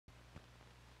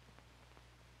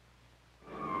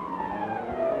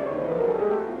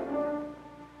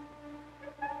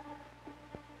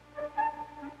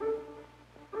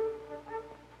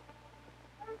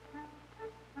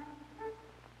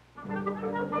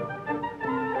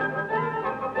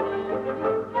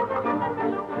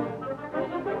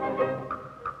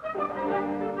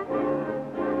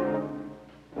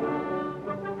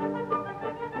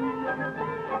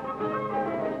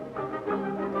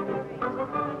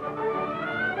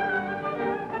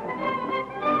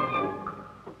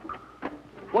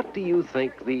What do you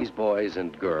think these boys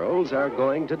and girls are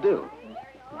going to do?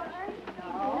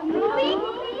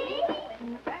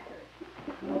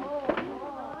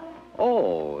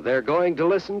 Oh, they're going to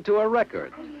listen to a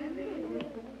record.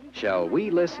 Shall we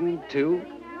listen to...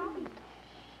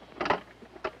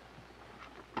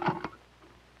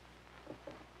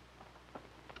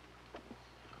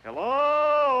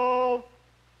 Hello,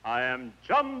 I am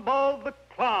Jumbo the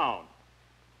Clown.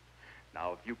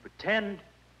 Now, if you pretend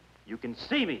you can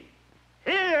see me,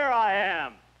 here I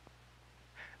am.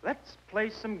 Let's play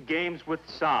some games with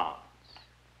sounds.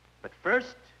 But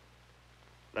first,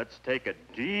 let's take a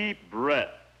deep breath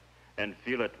and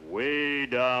feel it way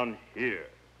down here.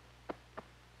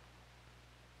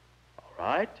 All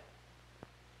right?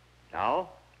 Now,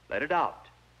 let it out.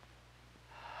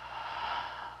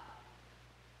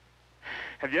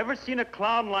 Have you ever seen a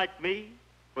clown like me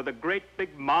with a great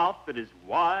big mouth that is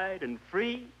wide and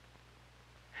free?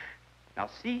 Now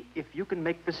see if you can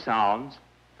make the sounds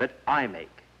that I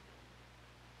make.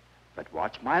 But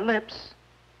watch my lips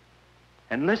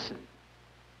and listen.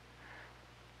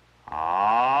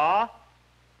 Ah,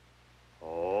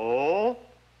 oh,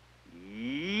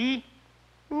 ee,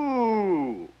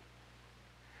 ooh.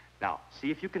 Now see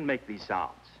if you can make these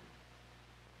sounds.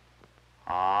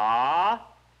 Ah,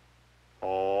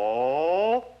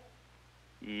 oh,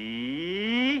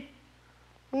 ee,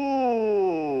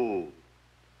 ooh.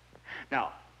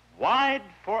 Now, wide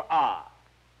for ah.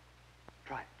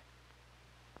 Try it.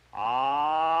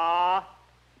 Ah.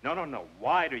 No,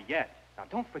 wider yet. Now,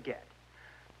 don't forget.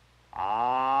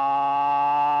 Ah.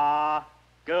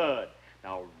 Good.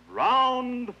 Now,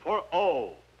 round for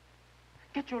O.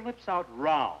 Get your lips out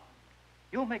round.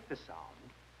 You'll make the sound.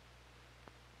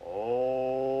 O.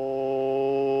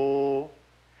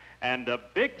 And a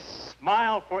big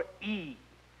smile for E.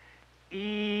 E.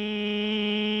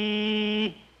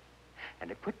 And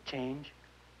a quick change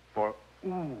for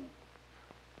ooh.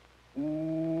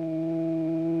 Ooh.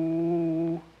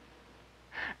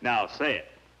 Now say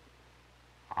it.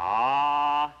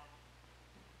 Ah.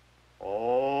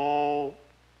 O.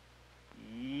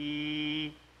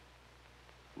 E.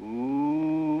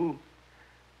 Ooh.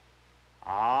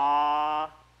 Ah.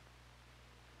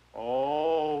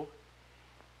 O.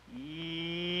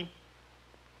 E.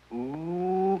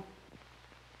 Ooh.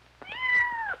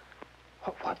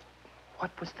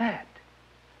 What was that?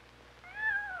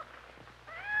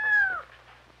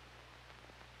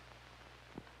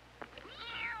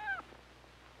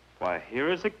 Why, here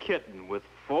is a kitten with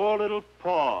 4 little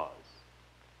paws.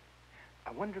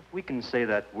 I wonder if we can say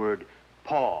that word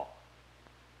paw.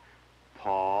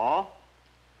 Paw,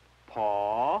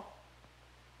 paw,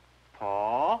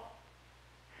 paw.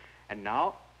 And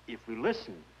now, if we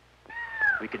listen,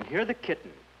 we can hear the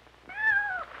kitten.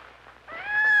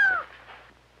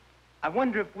 I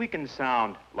wonder if we can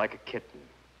sound like a kitten.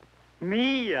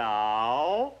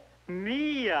 Meow,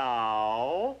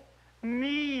 meow,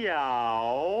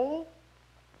 meow.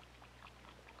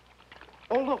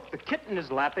 Oh, look, the kitten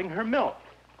is lapping her milk.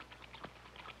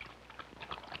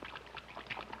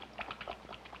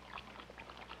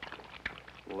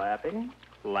 Lapping,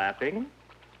 lapping,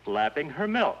 lapping her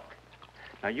milk.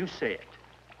 Now you say it.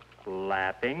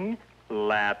 Lapping,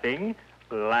 lapping,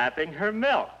 lapping her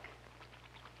milk.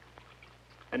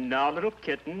 And now, little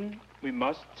kitten, we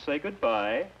must say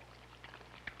goodbye.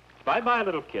 Bye-bye,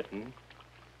 little kitten.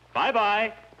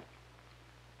 Bye-bye.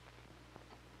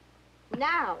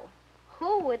 Now,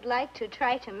 who would like to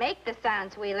try to make the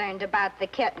sounds we learned about the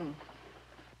kitten?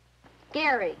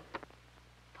 Gary.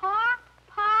 Paw,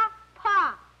 paw,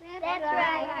 paw. That's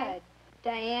right.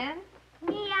 Good. Diane.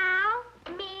 Meow,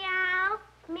 meow,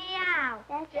 meow.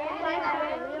 That's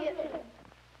right.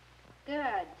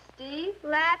 Good. Steve.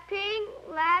 Lapping,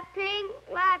 lapping,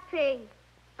 lapping.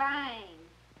 Fine.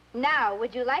 Now,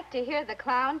 would you like to hear the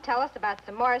clown tell us about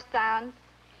some more sounds?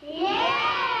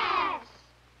 Yes!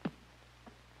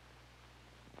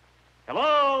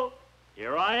 Hello,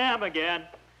 here I am again.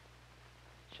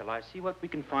 Shall I see what we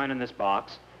can find in this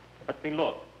box? Let me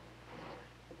look.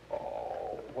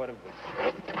 Oh, what have we...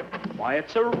 Why,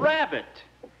 it's a rabbit.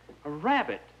 A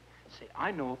rabbit. Say,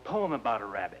 I know a poem about a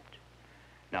rabbit.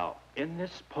 Now, in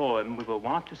this poem, we will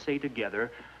want to say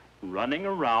together, running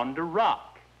around a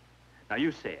rock. Now,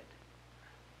 you say it.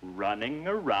 Running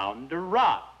around a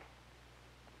rock.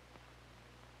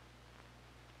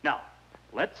 Now,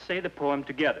 let's say the poem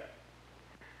together.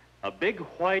 A big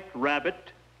white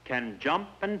rabbit can jump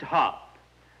and hop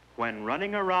when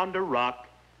running around a rock,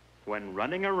 when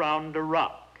running around a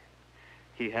rock.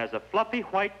 He has a fluffy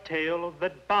white tail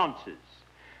that bounces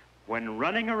when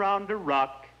running around a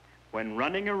rock, when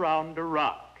running around a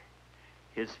rock.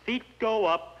 His feet go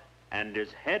up and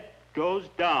his head goes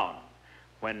down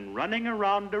when running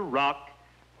around a rock,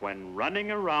 when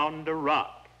running around a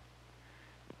rock.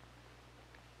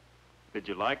 Did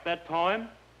you like that poem?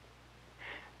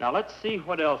 Now let's see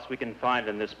what else we can find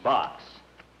in this box.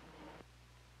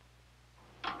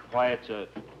 Why, it's a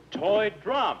toy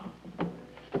drum.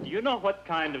 Do you know what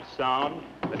kind of sound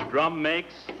a drum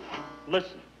makes?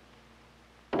 Listen.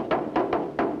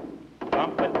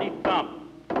 Thumpity-thump,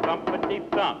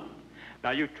 thumpity-thump.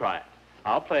 Now you try it.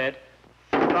 I'll play it.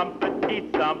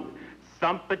 Thumpity-thump,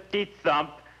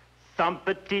 thumpity-thump,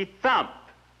 thumpity-thump.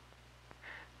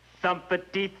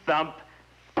 Thumpity-thump,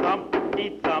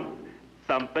 thumpity-thump,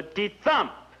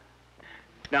 thumpity-thump.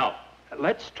 Now,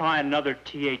 let's try another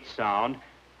TH sound,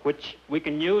 which we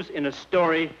can use in a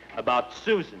story about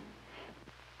Susan.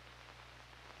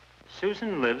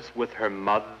 Susan lives with her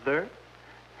mother,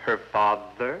 her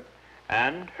father,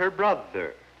 and her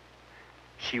brother.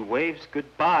 She waves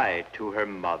goodbye to her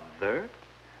mother,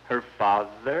 her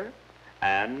father,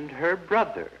 and her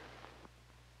brother.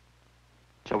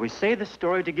 Shall we say the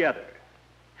story together?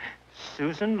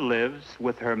 Susan lives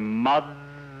with her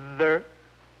mother,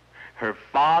 her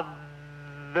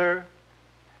father,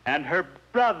 and her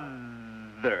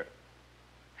brother.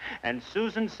 And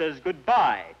Susan says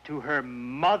goodbye to her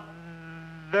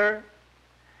mother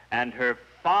and her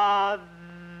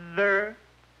father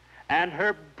and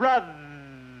her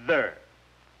brother.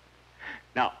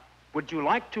 Now, would you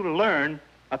like to learn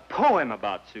a poem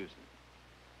about Susan?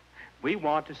 We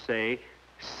want to say,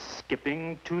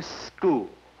 skipping to school,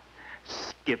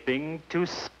 skipping to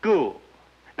school.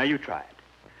 Now you try it.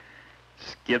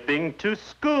 Skipping to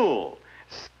school,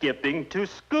 skipping to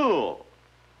school.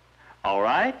 All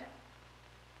right?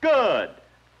 Good.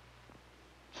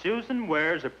 Susan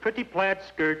wears a pretty plaid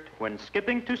skirt when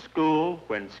skipping to school,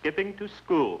 when skipping to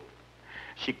school.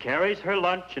 She carries her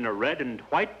lunch in a red and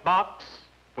white box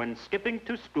when skipping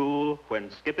to school,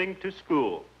 when skipping to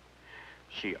school.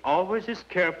 She always is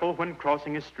careful when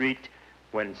crossing a street,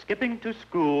 when skipping to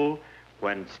school,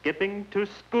 when skipping to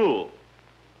school.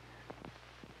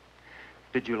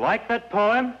 Did you like that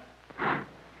poem?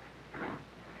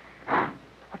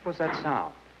 What was that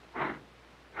sound?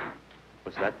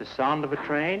 Was that the sound of a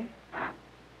train?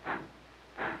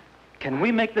 Can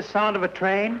we make the sound of a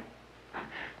train?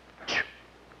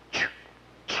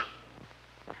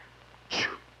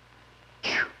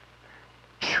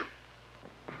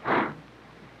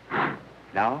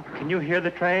 Now, can you hear the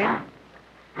train?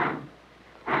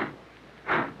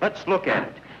 Let's look at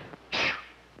it.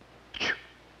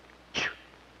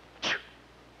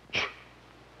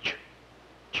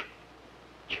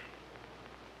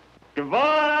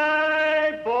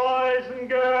 Goodbye, boys and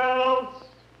girls.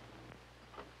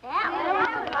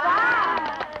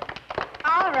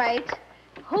 All right.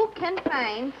 Who can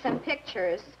find some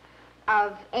pictures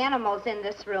of animals in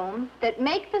this room that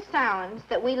make the sounds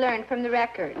that we learned from the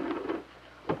record?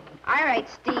 All right,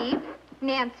 Steve.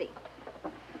 Nancy.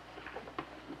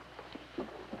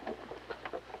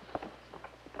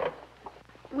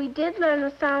 We did learn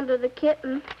the sound of the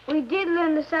kitten. We did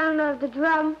learn the sound of the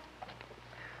drum.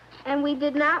 And we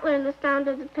did not learn the sound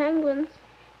of the penguins.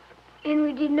 And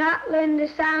we did not learn the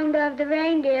sound of the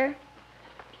reindeer.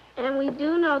 And we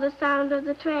do know the sound of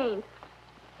the train.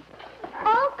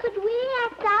 Oh, could we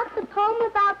act out the poem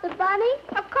about the bunny?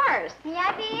 Of course. May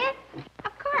I be it?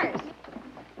 Of course.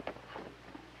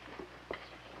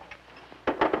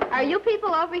 Are you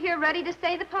people over here ready to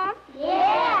say the poem?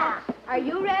 Yeah. Are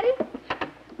you ready?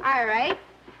 All right.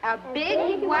 A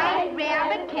big white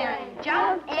rabbit can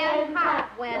jump and hop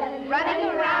when running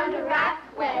around a rock,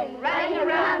 when running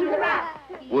around a rock.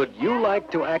 Would you like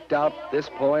to act out this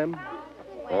poem?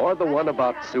 Or the one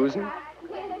about Susan?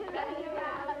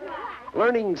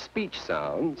 Learning speech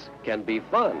sounds can be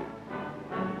fun.